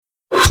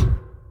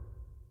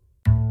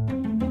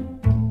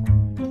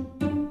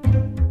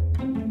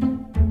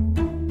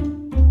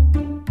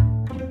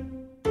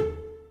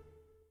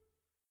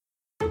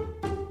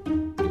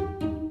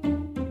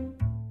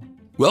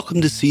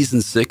Welcome to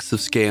Season 6 of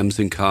Scams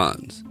and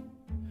Cons.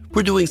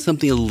 We're doing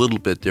something a little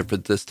bit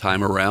different this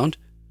time around.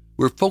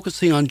 We're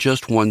focusing on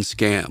just one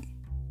scam,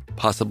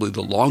 possibly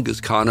the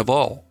longest con of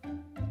all.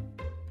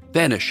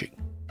 Vanishing.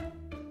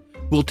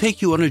 We'll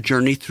take you on a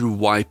journey through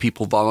why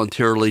people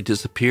voluntarily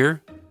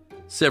disappear,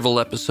 several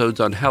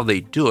episodes on how they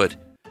do it,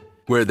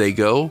 where they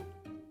go,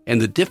 and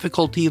the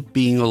difficulty of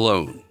being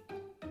alone.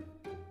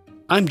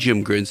 I'm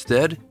Jim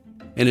Grinstead,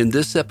 and in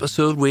this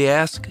episode we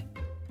ask,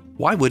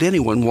 why would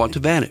anyone want to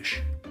vanish?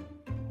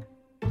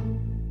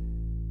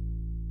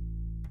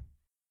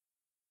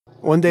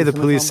 One day the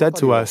police said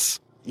to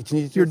us,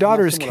 "Your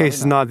daughter's case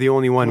is not the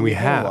only one we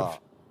have.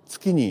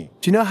 Do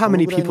you know how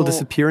many people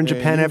disappear in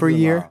Japan every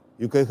year?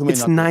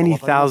 It's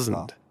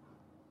 90,000.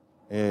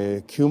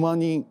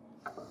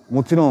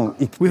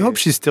 We hope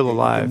she's still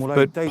alive,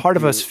 but part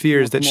of us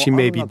fears that she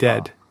may be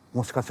dead.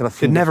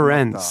 It never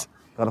ends.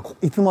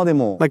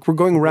 Like we're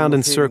going round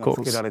in circles.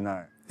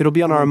 It'll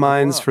be on our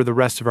minds for the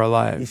rest of our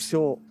lives."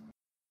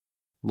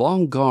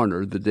 Long gone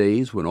are the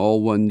days when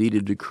all one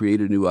needed to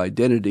create a new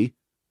identity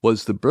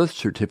was the birth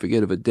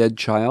certificate of a dead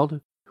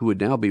child who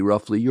would now be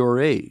roughly your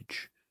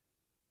age.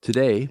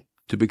 Today,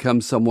 to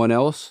become someone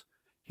else,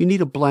 you need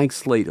a blank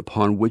slate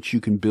upon which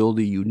you can build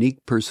a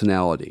unique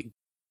personality.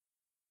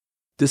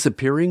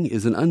 Disappearing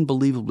is an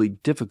unbelievably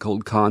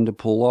difficult con to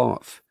pull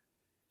off.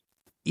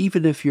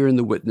 Even if you're in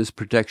the witness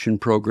protection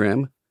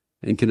program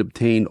and can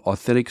obtain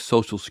authentic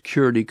Social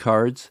Security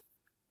cards,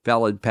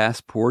 valid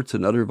passports,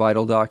 and other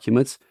vital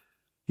documents,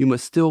 you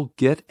must still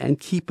get and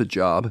keep a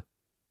job,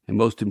 and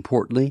most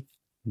importantly,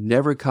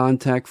 never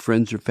contact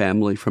friends or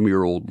family from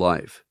your old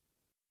life.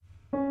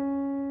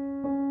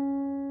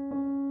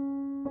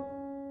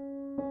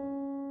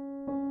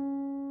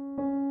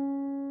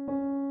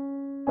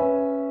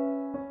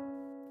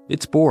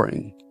 It's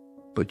boring,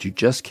 but you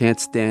just can't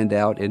stand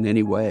out in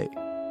any way.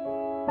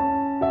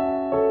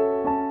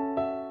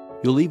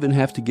 You'll even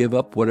have to give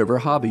up whatever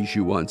hobbies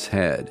you once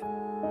had.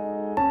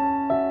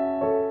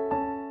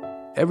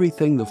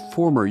 Everything the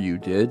former you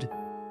did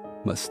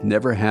must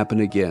never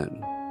happen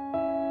again.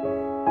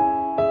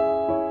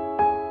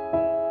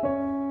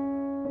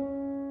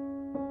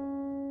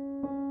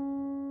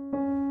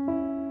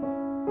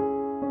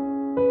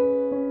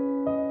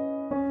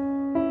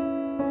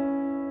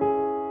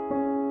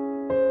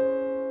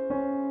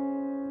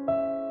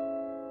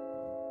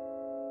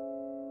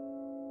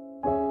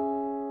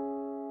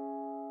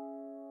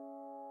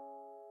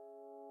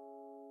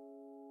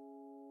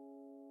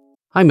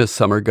 I'm a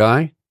summer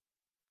guy.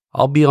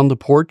 I'll be on the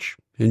porch,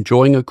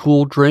 enjoying a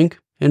cool drink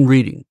and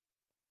reading.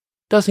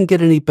 Doesn't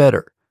get any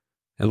better,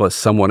 unless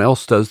someone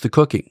else does the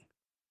cooking.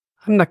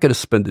 I'm not going to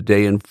spend a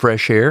day in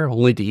fresh air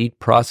only to eat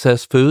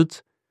processed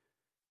foods.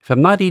 If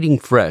I'm not eating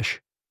fresh,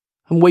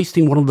 I'm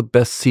wasting one of the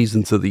best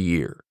seasons of the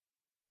year.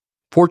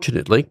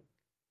 Fortunately,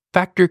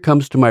 Factor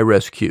comes to my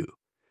rescue.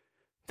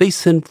 They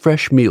send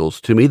fresh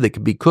meals to me that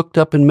can be cooked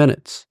up in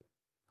minutes.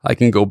 I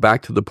can go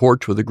back to the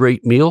porch with a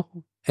great meal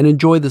and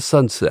enjoy the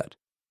sunset.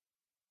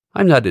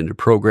 I'm not into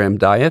program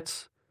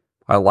diets.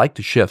 I like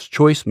the chef's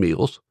choice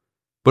meals,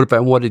 but if I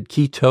wanted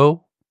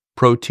keto,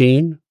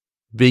 protein,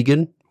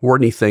 vegan, or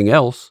anything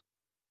else,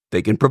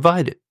 they can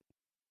provide it.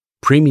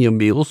 Premium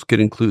meals could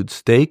include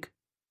steak,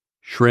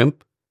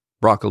 shrimp,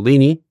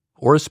 broccolini,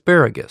 or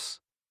asparagus.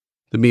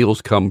 The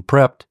meals come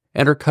prepped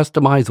and are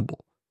customizable.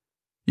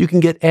 You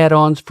can get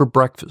add-ons for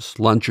breakfast,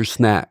 lunch, or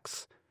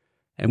snacks.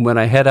 And when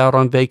I head out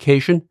on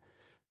vacation,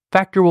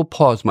 Factor will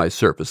pause my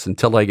service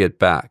until I get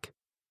back.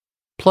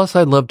 Plus,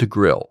 I love to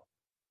grill,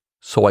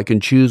 so I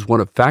can choose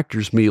one of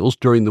Factor's meals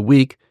during the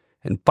week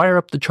and fire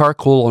up the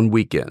charcoal on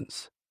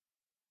weekends.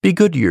 Be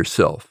good to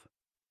yourself.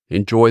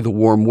 Enjoy the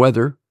warm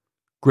weather,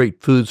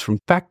 great foods from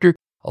Factor,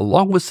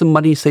 along with some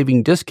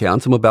money-saving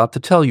discounts I'm about to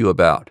tell you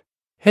about.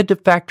 Head to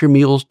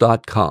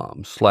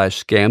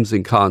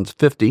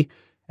factormeals.com/scamsandcons50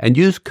 and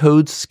use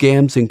code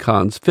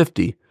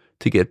scamsandcons50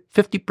 to get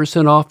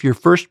 50% off your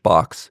first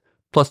box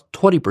plus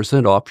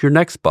 20% off your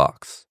next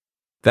box.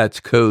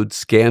 That's code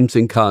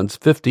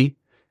scamsandcons50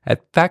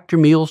 at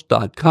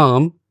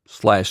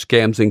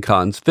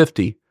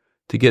factormeals.com/scamsandcons50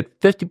 to get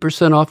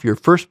 50% off your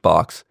first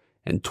box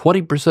and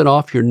 20%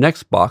 off your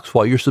next box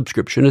while your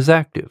subscription is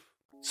active.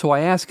 So I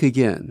ask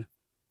again,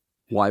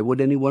 why would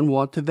anyone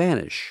want to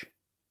vanish?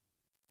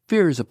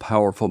 Fear is a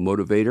powerful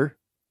motivator.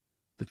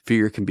 The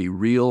fear can be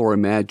real or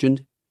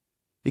imagined.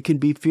 It can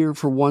be fear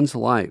for one's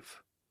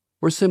life,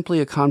 or simply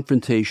a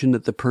confrontation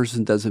that the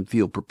person doesn't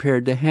feel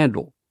prepared to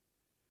handle.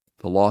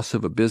 The loss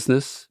of a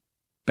business,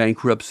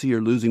 bankruptcy,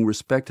 or losing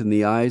respect in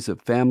the eyes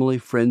of family,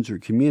 friends, or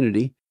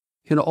community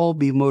can all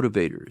be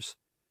motivators.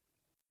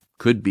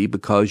 Could be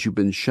because you've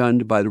been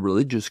shunned by the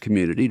religious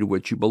community to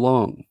which you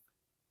belong.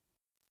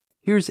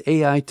 Here's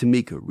A.I.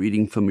 Tamika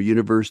reading from a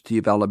University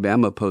of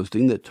Alabama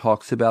posting that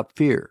talks about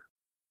fear.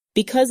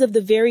 Because of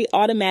the very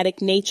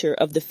automatic nature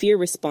of the fear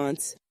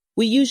response,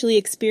 we usually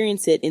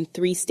experience it in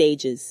 3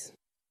 stages.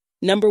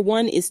 Number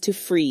 1 is to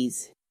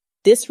freeze.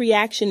 This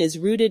reaction is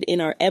rooted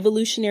in our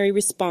evolutionary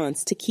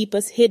response to keep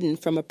us hidden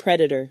from a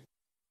predator.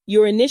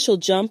 Your initial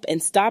jump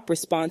and stop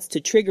response to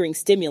triggering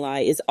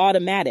stimuli is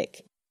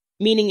automatic,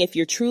 meaning if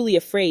you're truly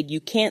afraid, you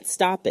can't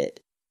stop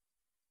it.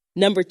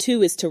 Number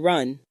 2 is to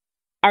run.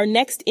 Our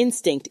next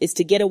instinct is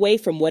to get away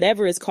from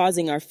whatever is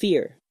causing our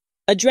fear.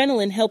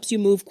 Adrenaline helps you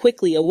move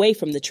quickly away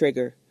from the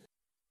trigger.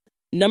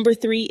 Number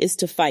 3 is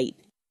to fight.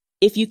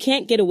 If you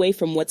can't get away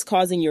from what's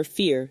causing your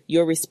fear,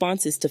 your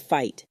response is to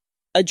fight.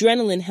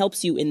 Adrenaline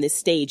helps you in this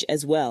stage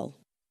as well.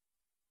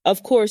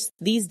 Of course,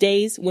 these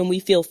days, when we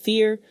feel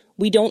fear,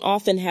 we don't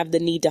often have the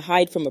need to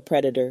hide from a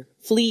predator,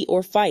 flee,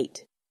 or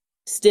fight.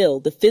 Still,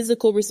 the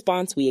physical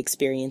response we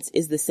experience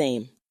is the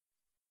same.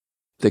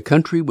 The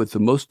country with the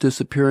most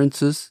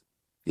disappearances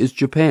is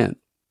Japan.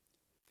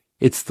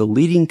 It's the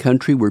leading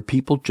country where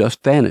people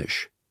just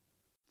vanish.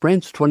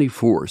 France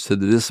 24 said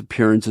the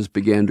disappearances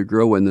began to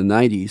grow in the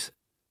 90s,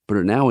 but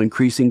are now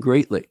increasing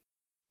greatly.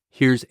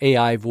 Here's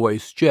AI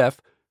voice Jeff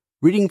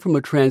reading from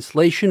a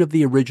translation of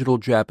the original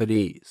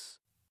Japanese.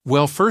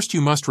 Well, first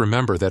you must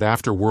remember that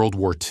after World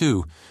War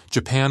II,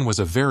 Japan was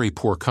a very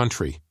poor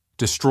country,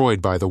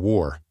 destroyed by the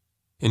war.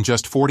 In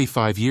just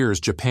 45 years,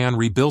 Japan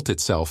rebuilt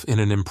itself in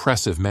an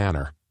impressive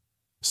manner.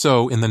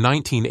 So, in the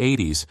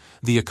 1980s,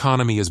 the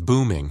economy is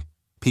booming.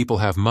 People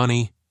have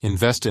money,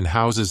 invest in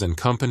houses and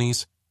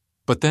companies.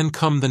 But then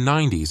come the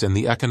 90s and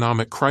the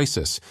economic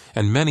crisis,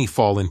 and many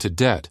fall into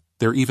debt.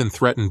 They're even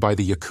threatened by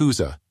the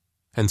Yakuza.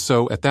 And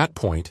so, at that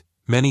point,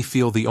 many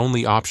feel the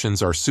only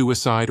options are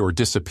suicide or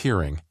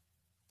disappearing.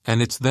 And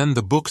it's then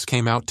the books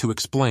came out to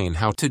explain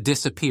how to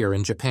disappear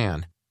in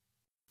Japan.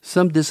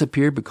 Some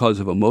disappear because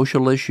of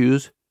emotional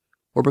issues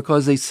or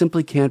because they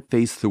simply can't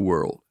face the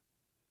world.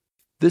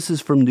 This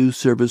is from News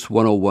Service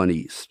 101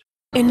 East.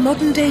 In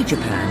modern-day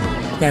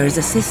Japan, there is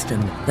a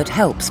system that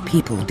helps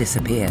people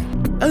disappear.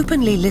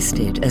 Openly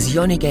listed as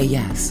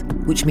yonigeyas,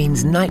 which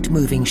means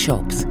night-moving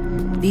shops,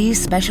 these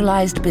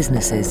specialized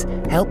businesses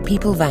help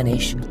people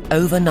vanish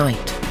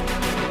overnight.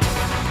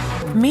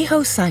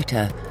 Miho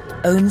Saita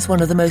owns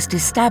one of the most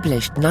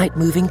established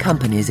night-moving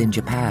companies in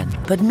Japan.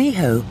 But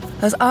Miho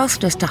has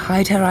asked us to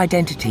hide her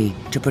identity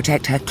to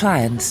protect her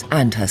clients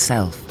and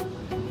herself.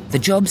 The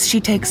jobs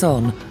she takes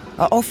on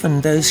are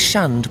often those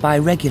shunned by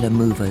regular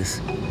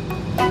movers.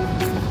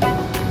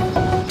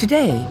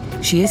 Today,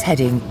 she is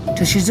heading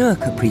to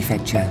Shizuoka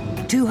Prefecture,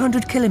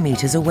 200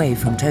 kilometers away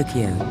from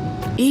Tokyo.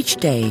 Each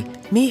day,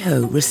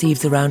 Miho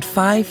receives around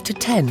 5 to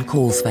 10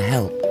 calls for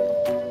help.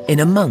 In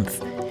a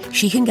month,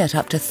 she can get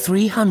up to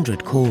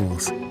 300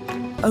 calls.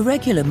 A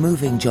regular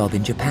moving job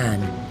in Japan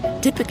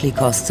typically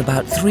costs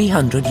about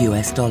 $300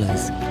 US.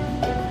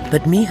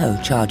 But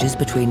Miho charges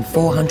between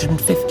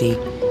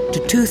 $450 to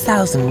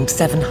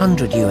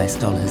 $2,700 US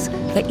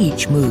for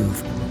each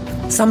move,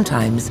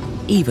 sometimes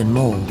even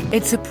more.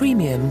 It's a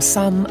premium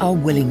some are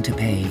willing to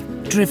pay,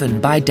 driven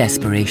by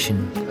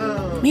desperation.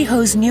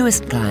 Miho's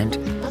newest client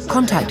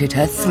contacted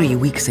her 3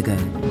 weeks ago.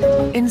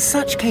 In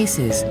such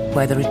cases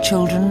where there are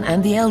children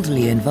and the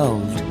elderly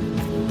involved,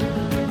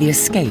 the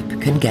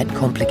escape can get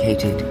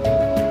complicated.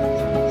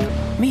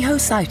 Miho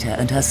Saita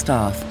and her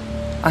staff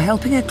are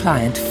helping a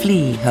client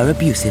flee her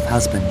abusive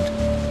husband.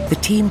 The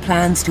team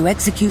plans to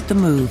execute the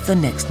move the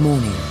next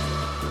morning,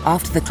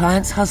 after the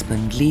client's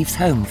husband leaves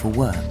home for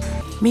work.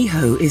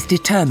 Miho is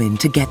determined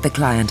to get the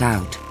client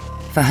out.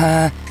 For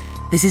her,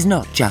 this is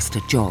not just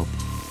a job.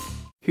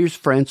 Here's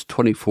France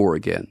 24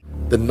 again.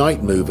 The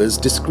night movers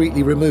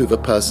discreetly remove a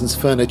person's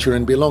furniture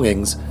and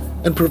belongings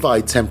and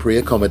provide temporary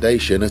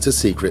accommodation at a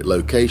secret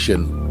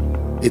location.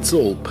 It's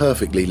all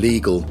perfectly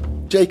legal.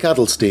 Jake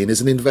Adelstein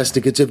is an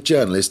investigative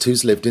journalist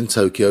who's lived in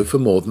Tokyo for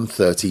more than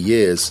 30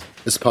 years.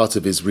 As part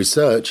of his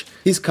research,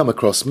 he's come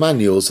across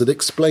manuals that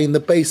explain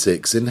the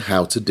basics in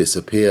how to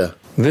disappear.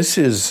 This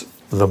is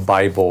the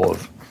Bible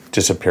of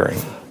disappearing.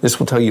 This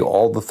will tell you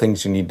all the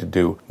things you need to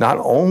do, not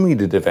only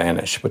to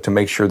vanish, but to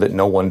make sure that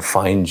no one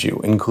finds you,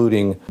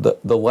 including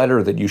the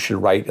letter that you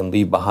should write and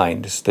leave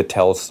behind that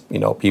tells,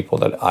 people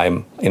that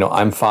I'm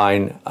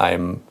fine,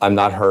 I'm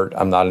not hurt,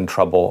 I'm not in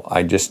trouble,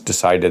 I just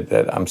decided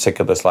that I'm sick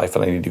of this life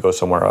and I need to go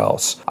somewhere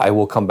else. I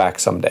will come back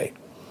someday.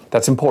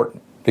 That's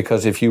important,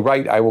 because if you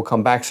write, I will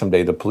come back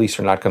someday, the police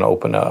are not going to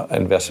open a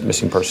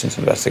missing persons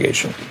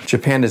investigation.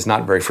 Japan is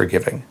not very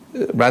forgiving.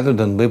 Rather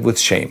than live with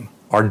shame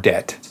or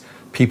debt,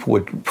 people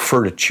would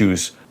prefer to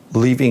choose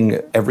leaving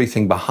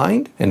everything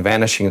behind and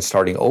vanishing and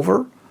starting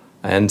over,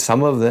 and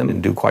some of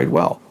them do quite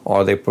well.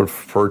 Or they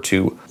prefer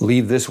to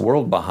leave this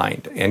world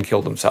behind and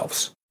kill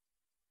themselves.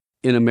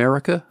 In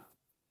America,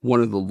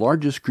 one of the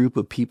largest group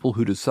of people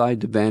who decide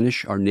to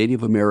vanish are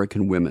Native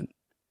American women.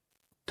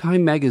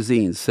 Time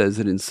magazine says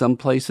that in some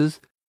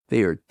places,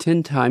 they are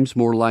 10 times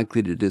more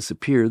likely to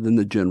disappear than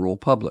the general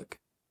public.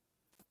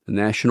 The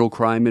National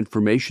Crime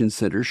Information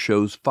Center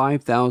shows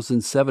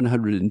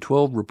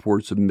 5,712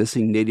 reports of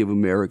missing Native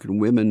American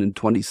women in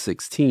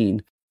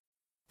 2016,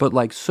 but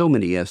like so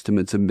many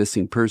estimates of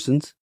missing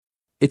persons,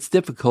 it's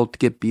difficult to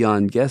get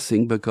beyond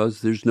guessing because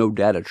there's no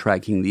data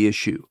tracking the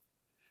issue.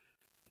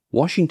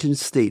 Washington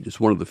State is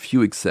one of the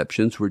few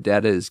exceptions where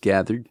data is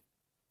gathered.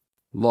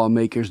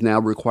 Lawmakers now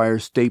require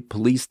state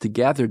police to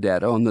gather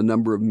data on the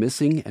number of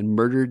missing and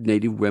murdered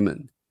Native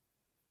women.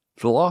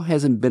 The law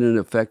hasn't been in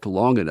effect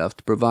long enough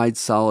to provide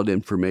solid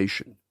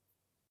information.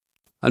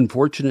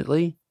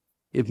 Unfortunately,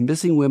 if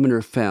missing women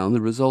are found,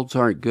 the results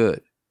aren't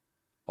good.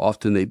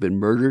 Often they've been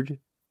murdered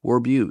or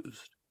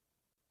abused.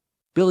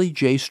 Billy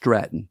J.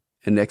 Stratton,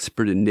 an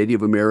expert in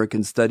Native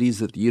American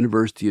studies at the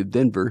University of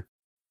Denver,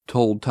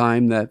 told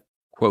Time that,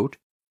 quote,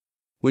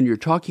 "When you're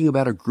talking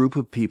about a group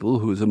of people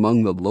who is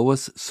among the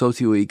lowest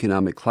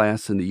socioeconomic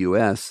class in the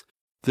U.S.,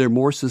 they're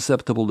more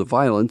susceptible to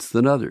violence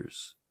than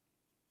others.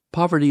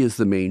 Poverty is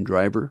the main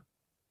driver.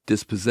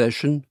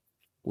 Dispossession,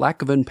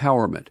 lack of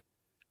empowerment,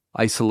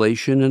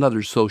 isolation, and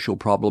other social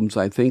problems,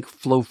 I think,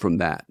 flow from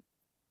that."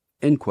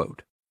 End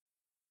quote.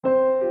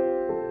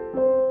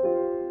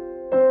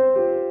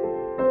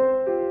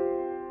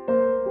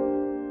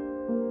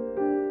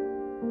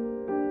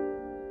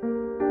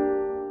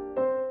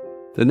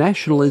 The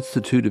National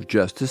Institute of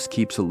Justice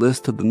keeps a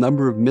list of the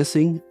number of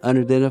missing,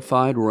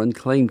 unidentified, or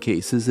unclaimed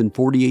cases in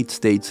 48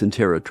 states and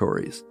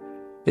territories.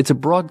 It's a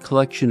broad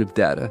collection of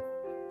data,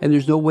 and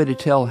there's no way to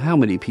tell how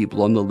many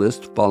people on the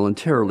list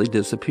voluntarily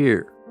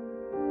disappear.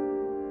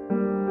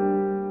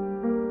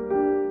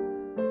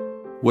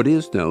 What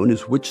is known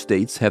is which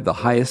states have the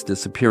highest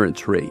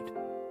disappearance rate.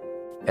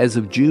 As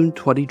of June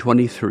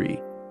 2023,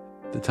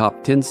 the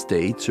top 10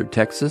 states are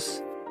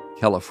Texas,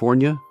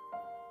 California,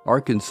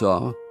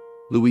 Arkansas,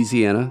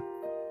 Louisiana,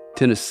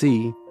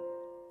 Tennessee,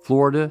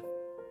 Florida,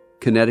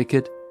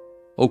 Connecticut,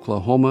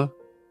 Oklahoma,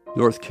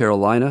 North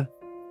Carolina,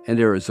 and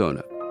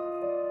Arizona.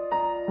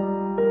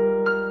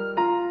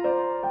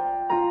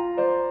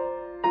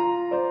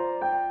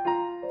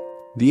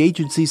 The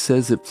agency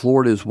says that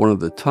Florida is one of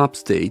the top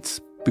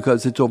states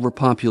because it's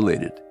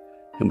overpopulated,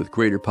 and with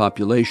greater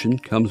population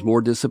comes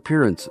more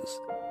disappearances.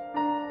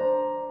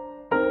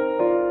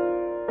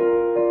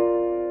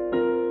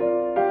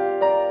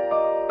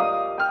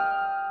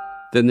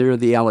 Then there are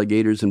the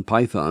alligators and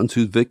pythons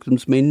whose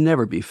victims may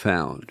never be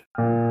found.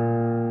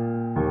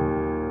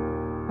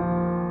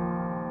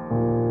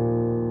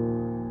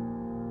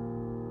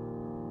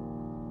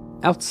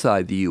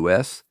 Outside the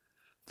U.S.,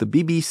 the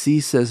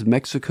BBC says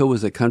Mexico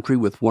is a country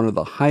with one of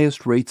the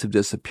highest rates of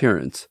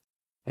disappearance,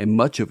 and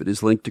much of it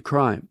is linked to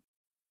crime.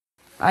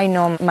 I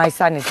know my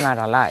son is not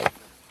alive,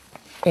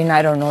 and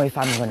I don't know if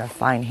I'm going to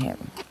find him.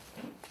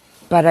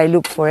 But I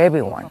look for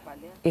everyone.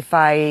 If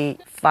I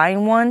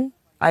find one,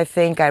 I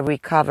think I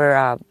recover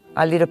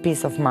a little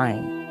piece of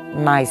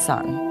mind, my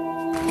son.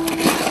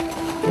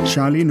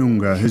 Charlie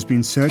Nunga has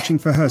been searching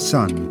for her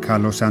son,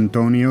 Carlos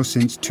Antonio,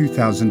 since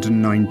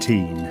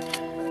 2019.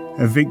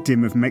 A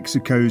victim of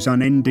Mexico's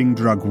unending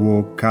drug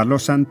war,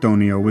 Carlos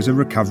Antonio was a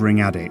recovering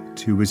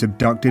addict who was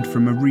abducted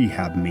from a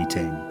rehab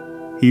meeting.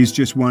 He is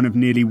just one of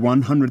nearly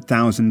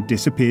 100,000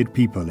 disappeared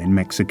people in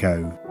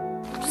Mexico.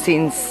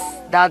 Since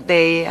that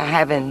day, I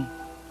haven't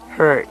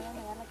heard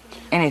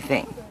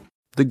anything.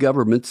 The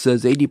government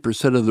says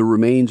 80% of the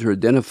remains are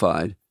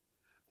identified,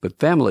 but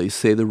families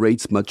say the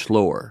rate's much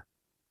lower.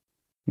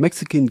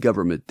 Mexican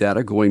government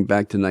data going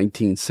back to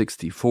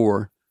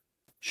 1964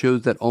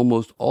 shows that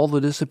almost all the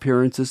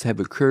disappearances have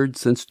occurred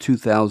since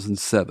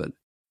 2007,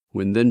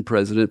 when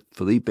then-President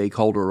Felipe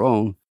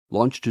Calderón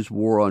launched his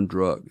war on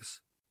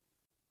drugs.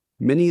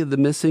 Many of the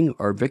missing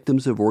are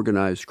victims of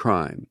organized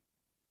crime,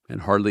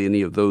 and hardly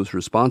any of those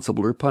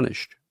responsible are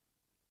punished.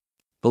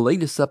 The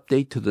latest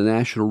update to the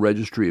National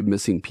Registry of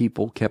Missing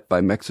People kept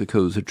by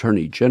Mexico's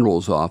Attorney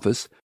General's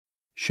office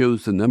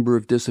shows the number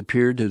of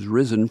disappeared has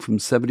risen from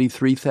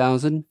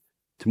 73,000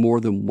 to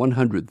more than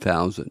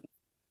 100,000.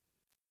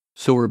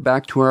 So we're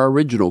back to our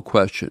original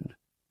question.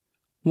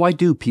 Why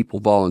do people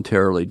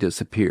voluntarily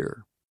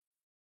disappear?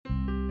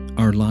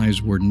 Our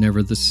lives were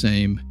never the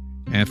same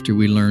after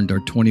we learned our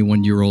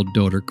 21-year-old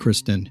daughter,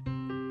 Kristen,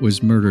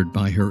 was murdered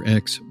by her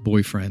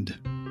ex-boyfriend.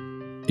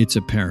 It's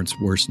a parent's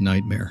worst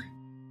nightmare.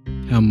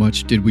 How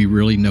much did we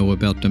really know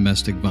about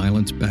domestic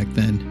violence back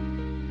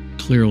then?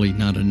 Clearly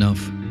not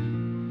enough.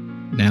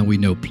 Now we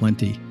know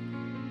plenty.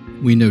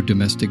 We know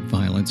domestic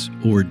violence,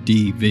 or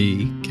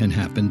DV, can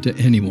happen to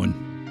anyone.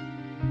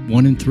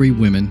 1 in 3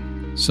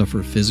 women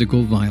suffer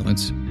physical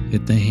violence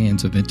at the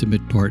hands of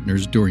intimate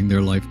partners during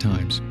their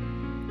lifetimes.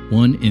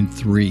 1 in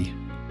 3.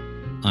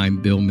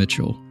 I'm Bill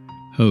Mitchell,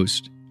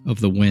 host of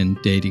the When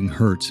Dating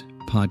Hurts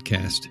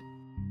podcast.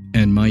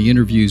 And my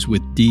interviews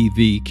with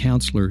DV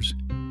counselors,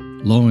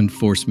 law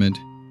enforcement,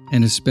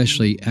 and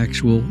especially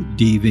actual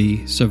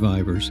DV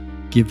survivors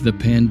give the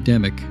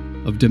pandemic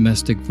of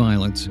domestic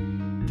violence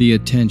the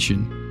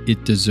attention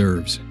it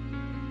deserves.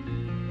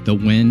 The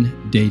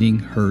When Dating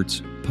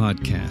Hurts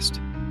podcast.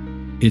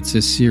 It's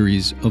a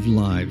series of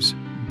lives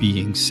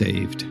being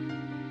saved.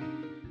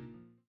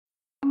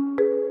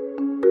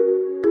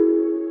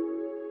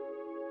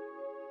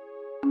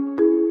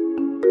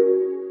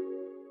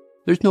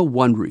 There's no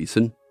one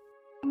reason.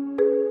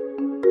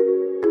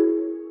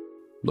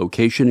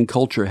 Location and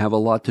culture have a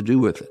lot to do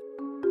with it.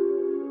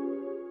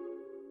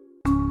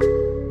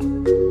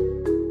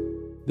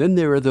 Then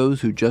there are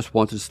those who just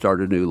want to start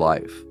a new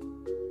life.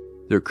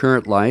 Their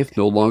current life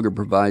no longer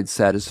provides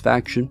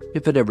satisfaction,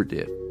 if it ever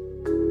did.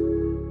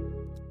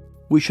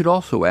 We should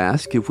also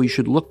ask if we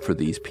should look for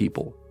these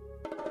people.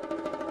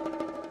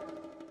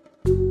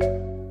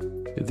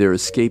 If they're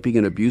escaping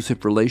an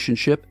abusive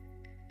relationship,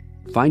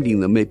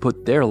 finding them may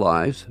put their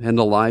lives and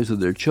the lives of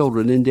their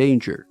children in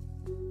danger.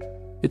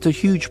 It's a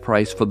huge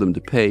price for them to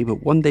pay,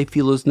 but one they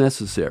feel is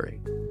necessary.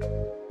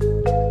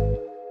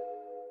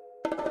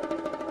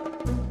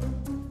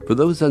 For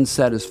those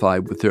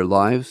unsatisfied with their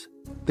lives,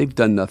 they've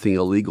done nothing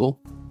illegal.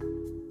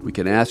 We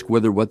can ask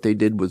whether what they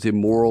did was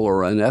immoral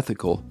or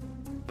unethical,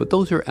 but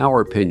those are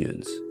our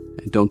opinions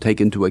and don't take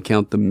into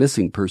account the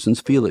missing person's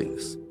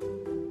feelings.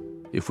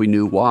 If we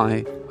knew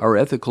why, our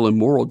ethical and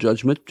moral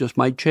judgment just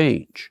might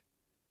change.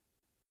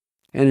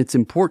 And it's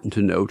important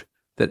to note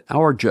that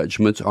our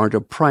judgments aren't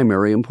of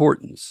primary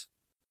importance.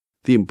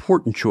 The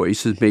important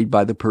choice is made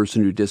by the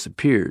person who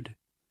disappeared,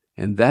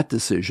 and that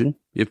decision,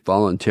 if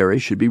voluntary,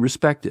 should be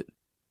respected.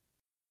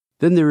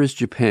 Then there is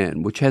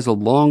Japan, which has a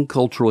long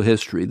cultural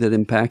history that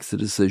impacts the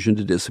decision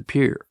to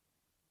disappear.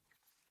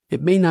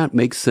 It may not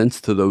make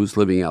sense to those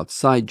living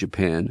outside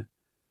Japan,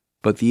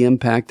 but the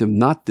impact of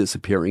not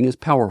disappearing is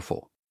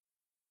powerful.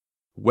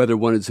 Whether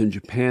one is in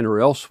Japan or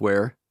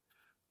elsewhere,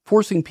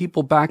 forcing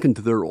people back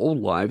into their old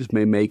lives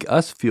may make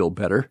us feel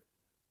better,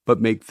 but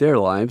make their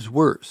lives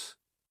worse.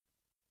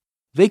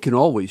 They can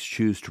always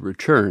choose to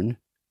return.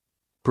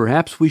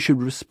 Perhaps we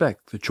should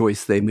respect the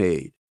choice they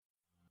made.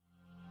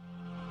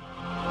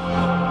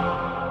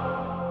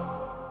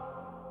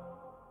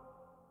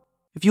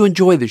 If you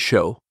enjoy the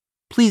show,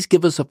 please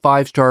give us a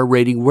 5-star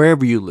rating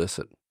wherever you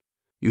listen.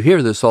 You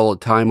hear this all the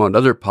time on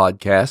other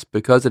podcasts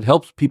because it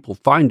helps people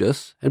find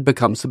us and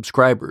become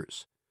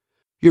subscribers.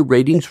 Your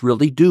ratings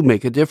really do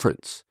make a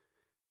difference.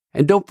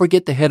 And don't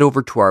forget to head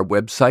over to our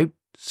website,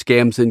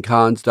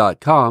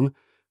 scamsandcons.com,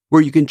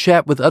 where you can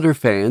chat with other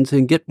fans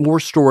and get more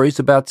stories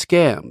about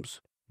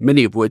scams,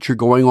 many of which are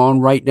going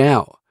on right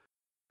now.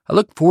 I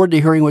look forward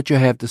to hearing what you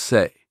have to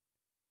say.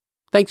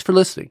 Thanks for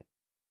listening.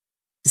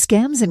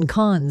 Scams and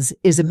Cons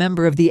is a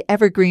member of the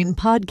Evergreen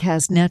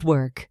Podcast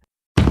Network.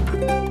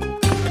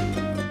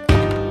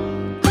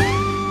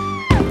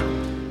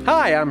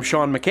 Hi, I'm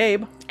Sean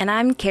McCabe. And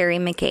I'm Carrie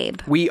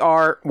McCabe. We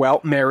are,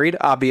 well, married,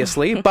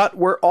 obviously, but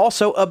we're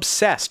also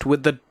obsessed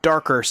with the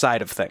darker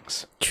side of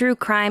things. True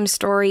crime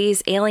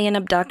stories, alien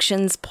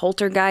abductions,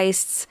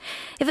 poltergeists.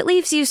 If it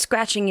leaves you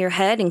scratching your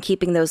head and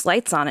keeping those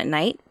lights on at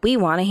night, we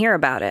want to hear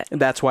about it.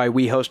 That's why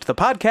we host the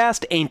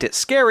podcast, Ain't It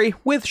Scary,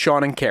 with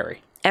Sean and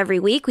Carrie.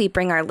 Every week, we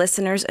bring our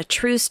listeners a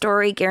true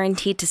story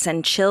guaranteed to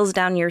send chills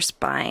down your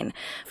spine.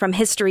 From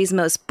history's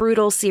most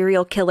brutal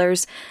serial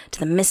killers to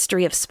the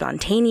mystery of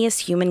spontaneous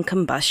human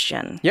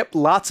combustion. Yep,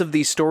 lots of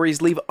these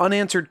stories leave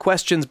unanswered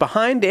questions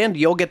behind, and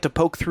you'll get to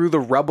poke through the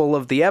rubble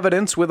of the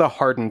evidence with a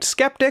hardened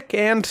skeptic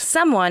and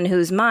someone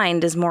whose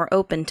mind is more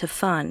open to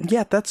fun.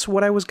 Yeah, that's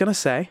what I was gonna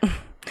say.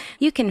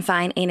 You can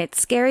find Ain't It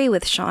Scary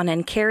with Sean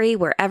and Carrie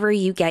wherever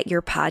you get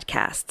your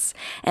podcasts,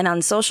 and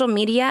on social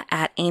media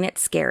at Ain't It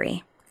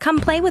Scary. Come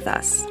play with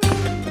us.